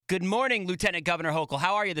Good morning, Lieutenant Governor Hochul.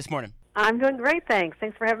 How are you this morning? I'm doing great, thanks.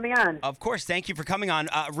 Thanks for having me on. Of course. Thank you for coming on.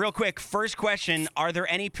 Real quick, first question, are there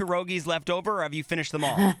any pierogies left over or have you finished them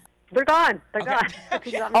all? They're gone. They're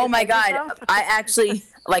Okay. gone. Oh my God. I actually,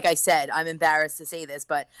 like I said, I'm embarrassed to say this,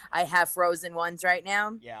 but I have frozen ones right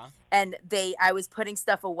now. Yeah. And I was putting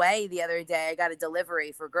stuff away the other day. I got a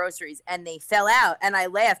delivery for groceries and they fell out. And I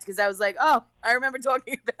laughed because I was like, oh, I remember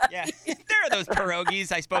talking about Yeah, these. there are those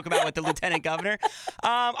pierogies I spoke about with the Lieutenant Governor.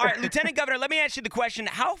 All right, Lieutenant Governor, let me ask you the question.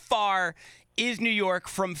 How far is New York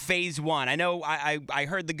from phase one? I know I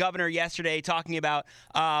heard the governor yesterday talking about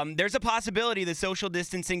there's a possibility the social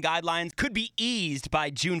distancing guidelines could be eased by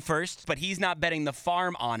June 1st, but he's not betting the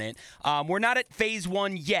farm on it. We're not at phase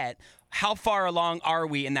one yet. How far along are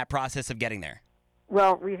we in that process of getting there?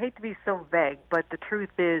 Well, we hate to be so vague, but the truth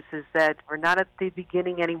is that we're not at the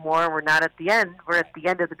beginning anymore. We're not at the end. We're at the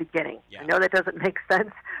end of the beginning. Yeah. I know that doesn't make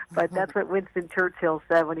sense, but that's what Winston Churchill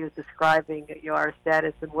said when he was describing our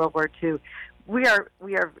status in World War II. We are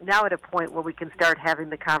now at a point where we can start having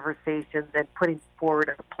the conversations and putting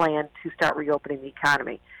forward a plan to start reopening the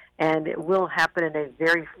economy. And it will happen in a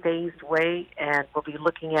very phased way, and we'll be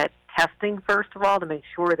looking at testing, first of all, to make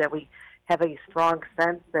sure that we have a strong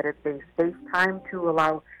sense that it's a safe time to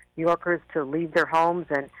allow New Yorkers to leave their homes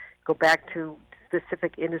and go back to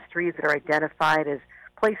specific industries that are identified as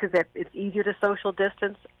places that it's easier to social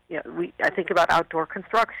distance. You know, I think about outdoor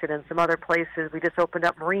construction and some other places. We just opened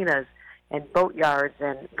up marinas and boat yards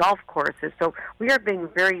and golf courses. So we are being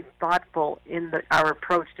very thoughtful in our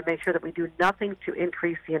approach to make sure that we do nothing to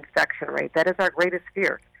increase the infection rate. That is our greatest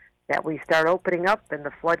fear, that we start opening up and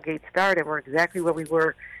the floodgates start, and we're exactly where we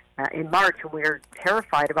were in March, when we were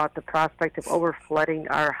terrified about the prospect of overflooding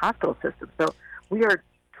our hospital system. So we are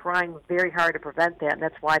trying very hard to prevent that, and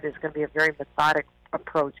that's why there's going to be a very methodic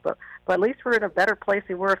approach. But at least we're in a better place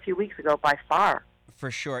than we were a few weeks ago by far. For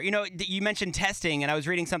sure. You know, you mentioned testing, and I was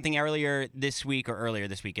reading something earlier this week.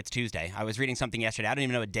 It's Tuesday. I was reading something yesterday. I don't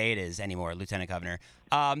even know what day it is anymore, Lieutenant Governor.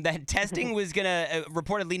 That testing was going to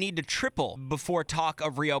reportedly need to triple before talk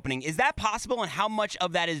of reopening. Is that possible, and how much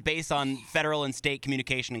of that is based on federal and state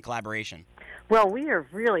communication and collaboration? Well, we have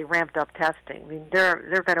really ramped up testing. I mean, there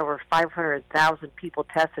have been over 500,000 people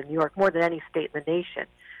tested in New York, more than any state in the nation.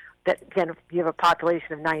 That, again, if you have a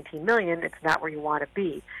population of 19 million, it's not where you want to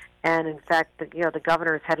be. And in fact, the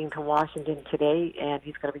governor is heading to Washington today, and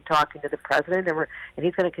he's going to be talking to the president, and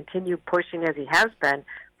he's going to continue pushing, as he has been,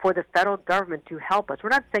 for the federal government to help us. We're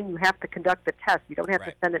not saying you have to conduct the test. You don't have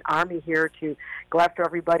to send an army here to go after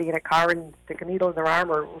everybody in a car and stick a needle in their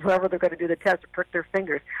arm or whoever they're going to do the test or prick their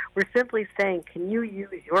fingers. We're simply saying, can you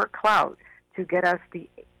use your clout to get us the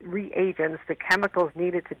reagents, the chemicals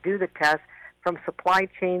needed to do the test from supply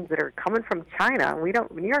chains that are coming from China?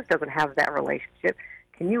 New York doesn't have that relationship.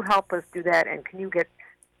 Can you help us do that, and can you get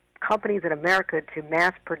companies in America to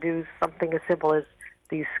mass produce something as simple as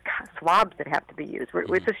these swabs that have to be used?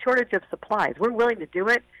 It's a shortage of supplies. We're willing to do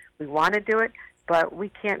it. We want to do it, but we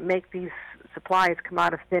can't make these supplies come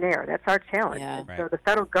out of thin air. That's our challenge. Yeah. So the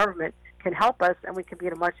federal government can help us, and we can be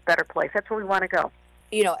in a much better place. That's where we want to go.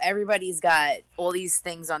 You know, everybody's got all these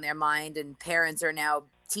things on their mind, and parents are now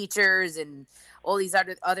teachers and all these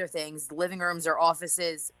other things. Living rooms or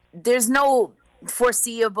offices. There's no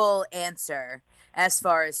foreseeable answer as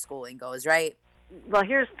far as schooling goes, right? Well,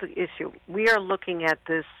 here's the issue. We are looking at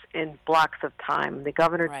this in blocks of time. The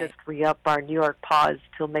governor just re-upped our New York pause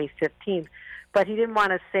till May 15th, but he didn't want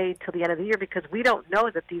to say till the end of the year because we don't know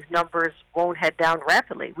that these numbers won't head down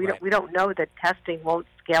rapidly. We don't know that testing won't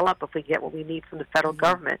scale up if we get what we need from the federal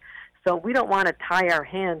government. So we don't want to tie our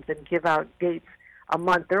hands and give out dates a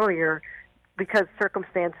month earlier because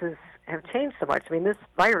circumstances have changed so much. I mean, this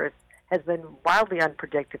virus has been wildly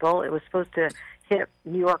unpredictable. It was supposed to hit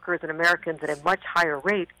New Yorkers and Americans at a much higher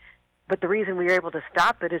rate, but the reason we were able to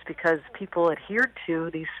stop it is because people adhered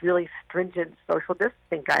to these really stringent social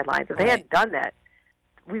distancing guidelines. If they hadn't done that,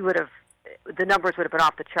 the numbers would have been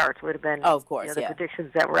off the charts. It would have been the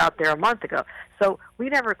predictions that were out there a month ago. So we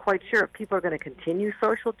never quite sure if people are going to continue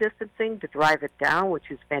social distancing to drive it down,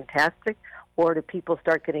 which is fantastic, or do people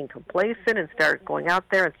start getting complacent and start going out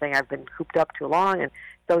there and saying, I've been cooped up too long? And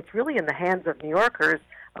so it's really in the hands of New Yorkers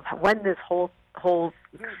of when this whole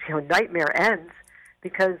nightmare ends,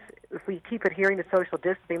 because if we keep adhering to social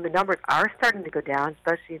distancing, the numbers are starting to go down,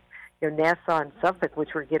 especially Nassau and Suffolk,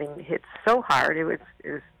 which were getting hit so hard. It was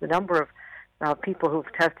the number of people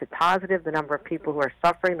who've tested positive, the number of people who are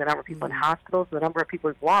suffering, the number of people in hospitals, the number of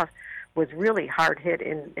people who've lost was really hard hit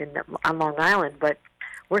on Long Island. But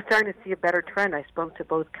we're starting to see a better trend. I spoke to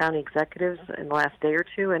both county executives in the last day or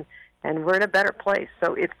two, and we're in a better place.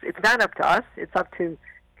 So it's not up to us. It's up to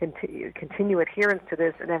continue adherence to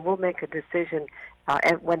this, and then we'll make a decision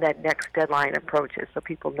when that next deadline approaches, so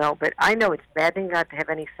people know. But I know it's maddening not to have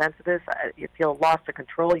any sense of this. You feel lost of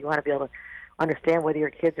control. You want to be able to understand whether your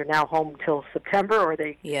kids are now home till September or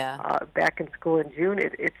they back in school in June.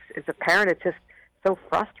 It's as a parent, it's just so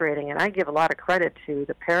frustrating, and I give a lot of credit to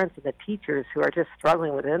the parents and the teachers who are just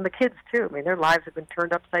struggling with it, and the kids too. I mean, their lives have been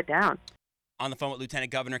turned upside down. On the phone with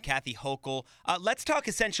Lieutenant Governor Kathy Hochul. Let's talk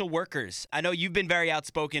essential workers. I know you've been very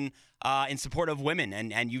outspoken in support of women,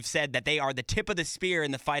 and you've said that they are the tip of the spear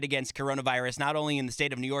in the fight against coronavirus, not only in the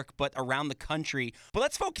state of New York, but around the country. But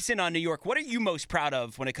let's focus in on New York. What are you most proud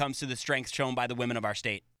of when it comes to the strength shown by the women of our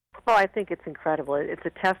state? Well, I think it's incredible. It's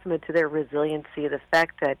a testament to their resiliency, the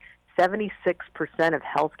fact that 76% of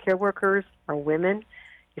healthcare workers are women.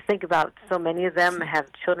 You think about so many of them have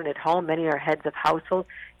children at home, many are heads of households,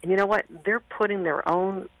 and you know what? They're putting their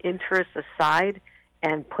own interests aside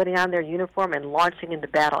and putting on their uniform and launching into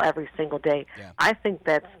battle every single day. Yeah. I think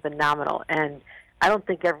that's phenomenal, and I don't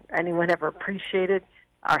think anyone ever appreciated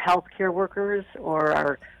our healthcare workers or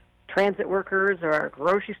our transit workers or our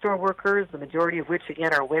grocery store workers, the majority of which,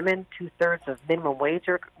 again, are women. 2/3 of minimum wage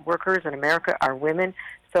workers in America are women.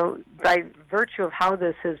 So by virtue of how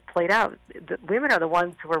this has played out, the women are the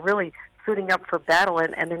ones who are really suiting up for battle,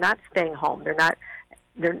 and they're not staying home.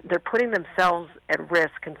 They're putting themselves at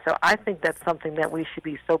risk. And so I think that's something that we should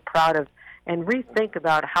be so proud of and rethink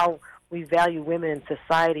about how we value women in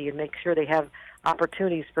society and make sure they have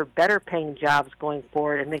opportunities for better paying jobs going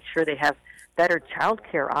forward and make sure they have better child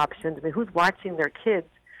care options. I mean, who's watching their kids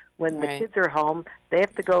when the kids are home? They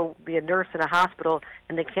have to go be a nurse in a hospital,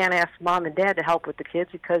 and they can't ask mom and dad to help with the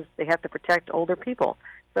kids because they have to protect older people.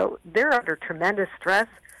 So they're under tremendous stress,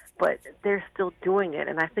 but they're still doing it.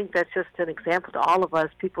 And I think that's just an example to all of us,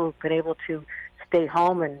 people who've been able to stay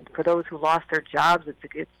home. And for those who lost their jobs,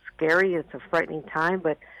 it's scary. It's a frightening time,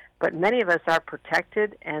 but many of us are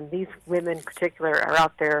protected, and these women in particular are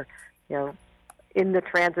out there, in the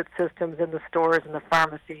transit systems, in the stores, in the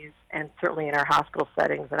pharmacies, and certainly in our hospital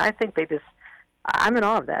settings. And I think I'm in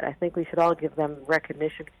awe of that. I think we should all give them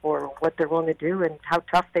recognition for what they're willing to do and how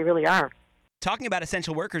tough they really are. Talking about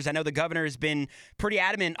essential workers, I know the governor has been pretty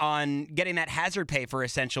adamant on getting that hazard pay for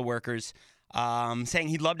essential workers, saying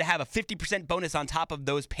he'd love to have a 50% bonus on top of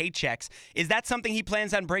those paychecks. Is that something he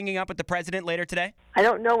plans on bringing up with the president later today? I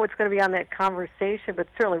don't know what's going to be on that conversation, but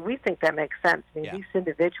certainly we think that makes sense. I mean, these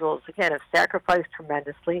individuals, again, have sacrificed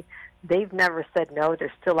tremendously. They've never said no.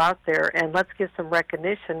 They're still out there, and let's give some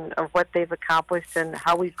recognition of what they've accomplished and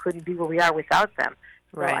how we couldn't be where we are without them.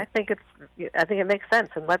 So I think it makes sense,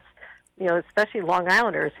 and let's, especially Long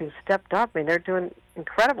Islanders who stepped up. I mean, they're doing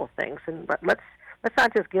incredible things, and let's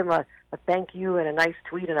not just give them a thank you and a nice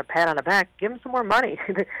tweet and a pat on the back. Give them some more money.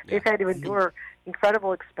 They've had to endure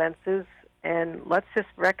incredible expenses, and let's just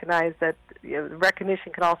recognize that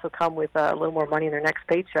recognition can also come with a little more money in their next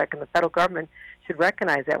paycheck, and the federal government should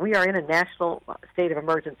recognize that. We are in a national state of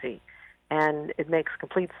emergency, and it makes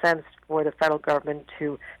complete sense for the federal government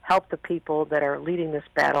to help the people that are leading this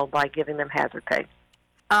battle by giving them hazard pay.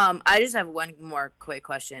 I just have one more quick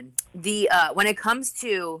question. When it comes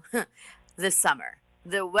to the summer,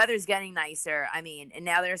 the weather's getting nicer. I mean, and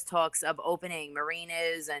now there's talks of opening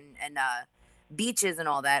marinas and beaches and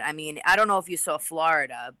all that. I mean, I don't know if you saw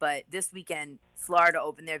Florida, but this weekend Florida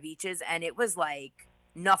opened their beaches, and it was like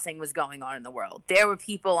nothing was going on in the world. There were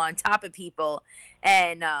people on top of people.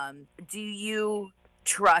 And do you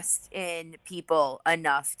trust in people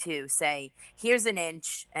enough to say, here's an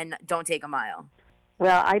inch and don't take a mile?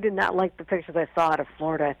 Well, I did not like the pictures I saw out of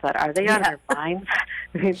Florida. I thought, are they on their minds?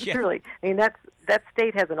 I mean, truly. I mean, that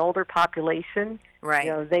state has an older population.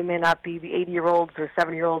 Right. They may not be the 80-year-olds or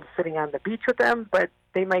 70-year-olds sitting on the beach with them, but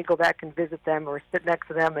they might go back and visit them or sit next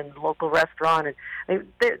to them in a local restaurant. And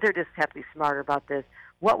they just have to be smarter about this.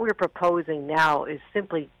 What we're proposing now is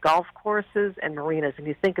simply golf courses and marinas. And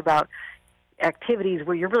you think about activities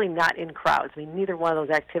where you're really not in crowds. I mean, neither one of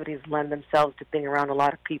those activities lend themselves to being around a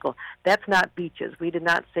lot of people. That's not beaches. We did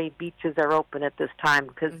not say beaches are open at this time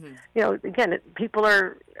because, again, people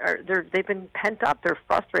they've been pent up. They're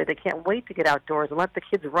frustrated. They can't wait to get outdoors and let the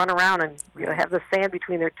kids run around and have the sand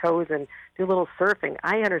between their toes and do a little surfing.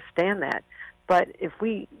 I understand that. But if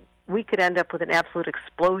we could end up with an absolute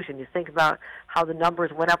explosion. You think about how the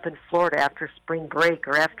numbers went up in Florida after spring break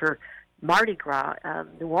or after Mardi Gras.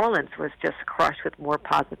 New Orleans was just crushed with more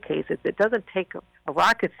positive cases. It doesn't take a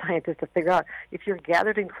rocket scientist to figure out if you're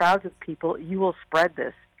gathered in crowds of people, you will spread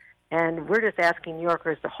this. And we're just asking New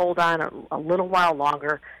Yorkers to hold on a little while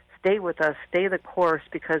longer, stay with us, stay the course,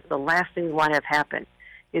 because the last thing we want to have happen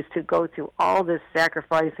is to go through all this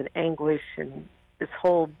sacrifice and anguish and this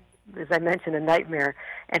whole as I mentioned, a nightmare,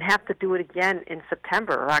 and have to do it again in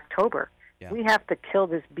September or October. Yeah. We have to kill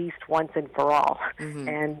this beast once and for all. Mm-hmm.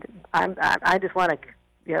 And I just want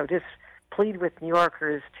to, just plead with New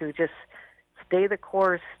Yorkers to just stay the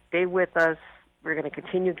course, stay with us. We're going to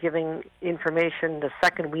continue giving information the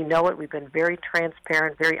second we know it. We've been very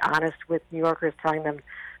transparent, very honest with New Yorkers, telling them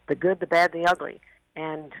the good, the bad, the ugly.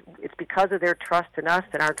 And it's because of their trust in us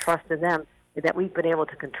and our trust in them that we've been able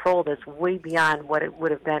to control this way beyond what it would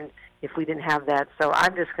have been if we didn't have that. So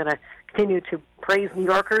I'm just going to continue to praise New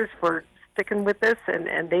Yorkers for sticking with this, and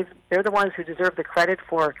they're the ones who deserve the credit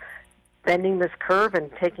for bending this curve and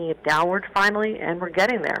taking it downward finally, and we're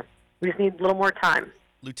getting there. We just need a little more time.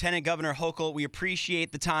 Lieutenant Governor Hochul, we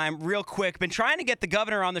appreciate the time. Real quick, been trying to get the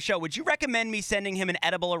governor on the show. Would you recommend me sending him an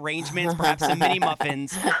edible arrangement, perhaps some mini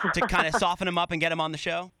muffins, to kind of soften him up and get him on the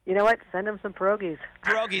show? You know what? Send him some pierogies.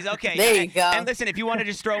 Pierogies, okay. There you go. And listen, if you want to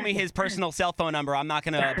just throw me his personal cell phone number, I'm not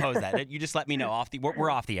going to oppose that. You just let me know.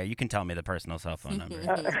 We're off the air. You can tell me the personal cell phone number.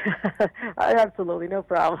 Absolutely, no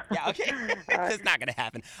problem. Yeah, okay. That's not going to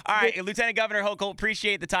happen. All right, Lieutenant Governor Hochul,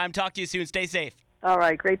 appreciate the time. Talk to you soon. Stay safe. All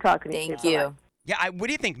right, great talking to you. Thank you. Yeah, what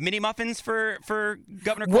do you think? Mini muffins for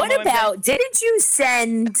Governor Cuomo? What about? Didn't you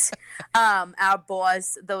send our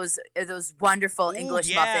boss those wonderful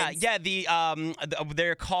English muffins? Yeah,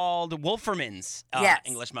 they're called Wolferman's Yes.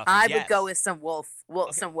 English muffins. I would go with some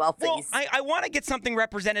some Wolfies. Well, I want to get something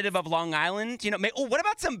representative of Long Island. What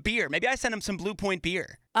about some beer? Maybe I send him some Blue Point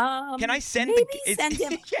beer. Can I send send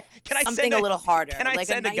him something a little harder, can I like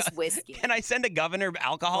send a nice whiskey? Can I send a governor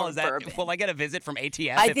alcohol? Or bourbon. Will I get a visit from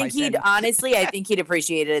ATF? I think he'd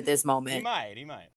appreciate it at this moment. He might.